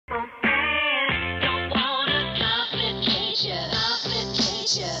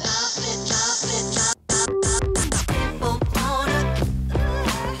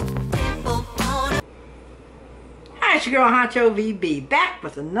your girl Hunchovb back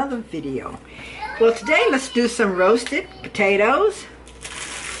with another video. Well, today let's do some roasted potatoes.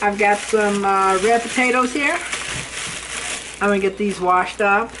 I've got some red potatoes here. I'm going to get these washed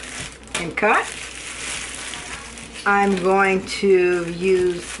up and cut. I'm going to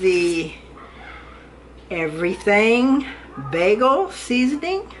use the everything bagel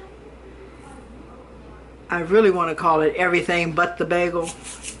seasoning. I really want to call it everything but the bagel.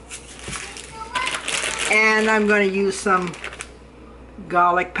 And I'm going to use some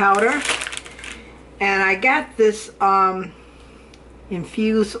garlic powder. And I got this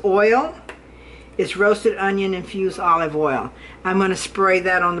infused oil. It's roasted onion infused olive oil. I'm going to spray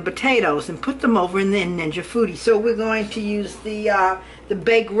that on the potatoes and put them over in the Ninja Foodie. So we're going to use the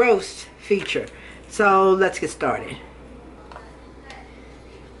bake roast feature. So let's get started.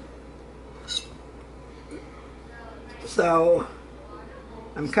 So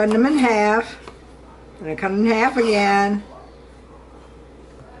I'm cutting them in half, and I cut them in half again,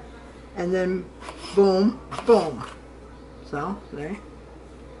 and then boom, boom. So there.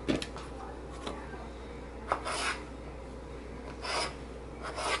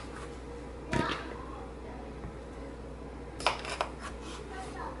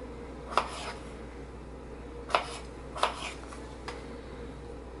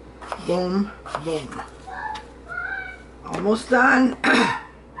 Boom, boom. Almost done.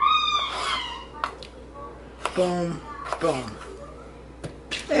 Boom, boom.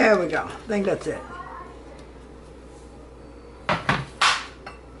 There we go. I think that's it.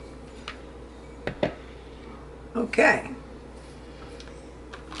 Okay.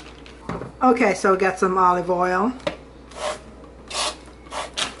 Okay, so we got some olive oil.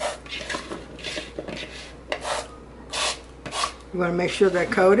 You want to make sure they're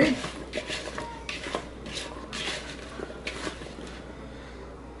coated.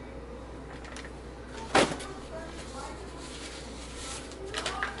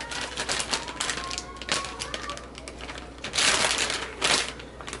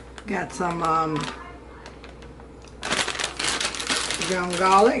 Got some ground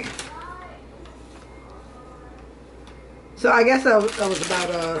garlic. So I guess that was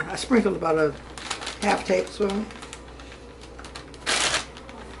about I sprinkled about a half tablespoon.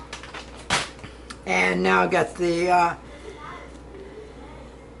 And now I got the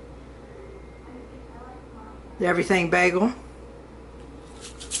everything bagel.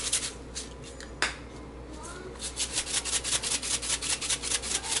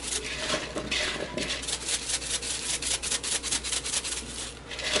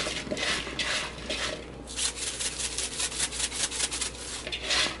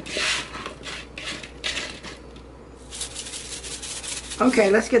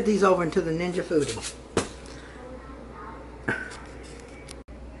 Okay, let's get these over into the Ninja Foodie.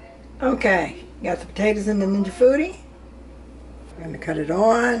 Okay, got the potatoes in the Ninja Foodie. We're going to cut it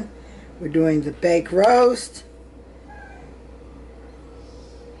on. We're doing the bake roast.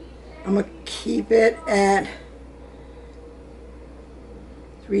 I'm going to keep it at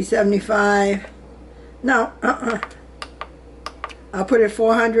 375. No, I'll put it at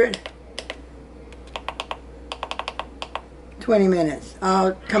 400. 20 minutes.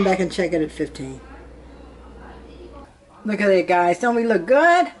 I'll come back and check it at 15. Look at it, guys. Don't we look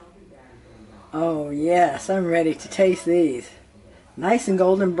good? Oh yes, I'm ready to taste these. Nice and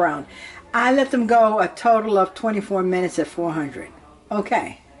golden brown. I let them go a total of 24 minutes at 400.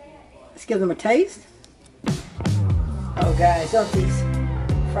 Okay, let's give them a taste. Oh guys, don't these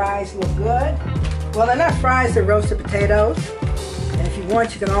fries look good? Well, they're not fries, they're roasted potatoes. And if you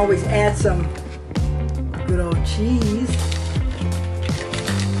want, you can always add some good old cheese.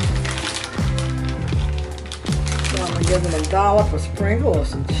 So I'm going to give them a dollop, a sprinkle of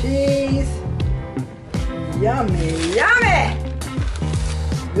some cheese. Yummy, yummy!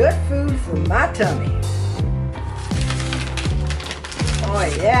 Good food for my tummy. Oh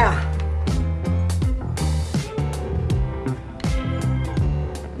yeah.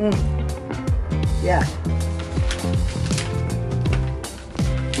 Yeah.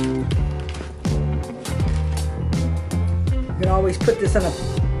 You can always put this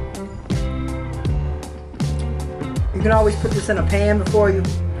in a pan before you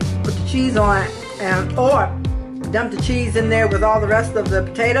put the cheese on it, or dump the cheese in there with all the rest of the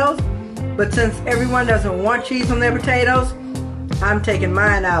potatoes. But since everyone doesn't want cheese on their potatoes, I'm taking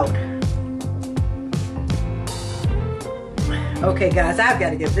mine out. Okay guys, I've got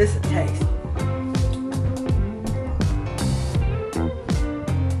to give this a taste.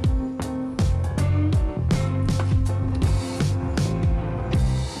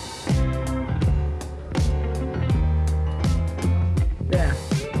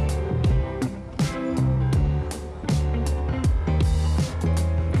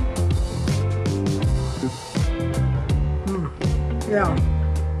 Yeah.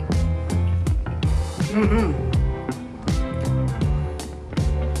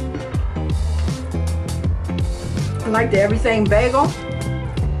 I like the everything bagel.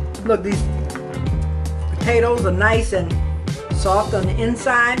 Look, these potatoes are nice and soft on the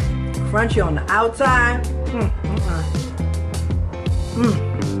inside, crunchy on the outside.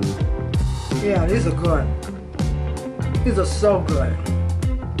 Yeah, these are good. These are so good.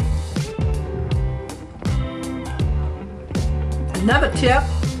 Another tip,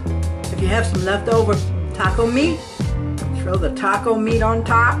 if you have some leftover taco meat, throw the taco meat on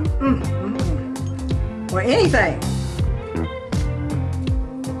top. Or anything.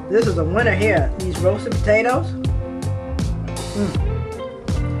 This is a winner here. These roasted potatoes.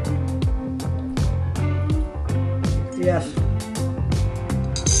 Yes.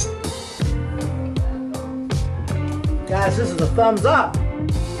 Guys, this is a thumbs up.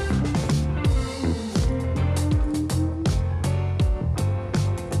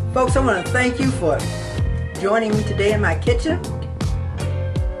 Folks, I want to thank you for joining me today in my kitchen.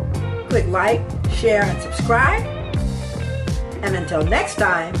 Click like, share, and subscribe. And until next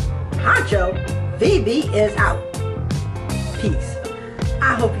time, Hunchovb VB is out. Peace.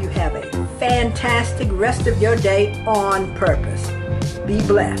 I hope you have a fantastic rest of your day on purpose. Be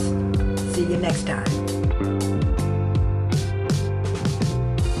blessed. See you next time.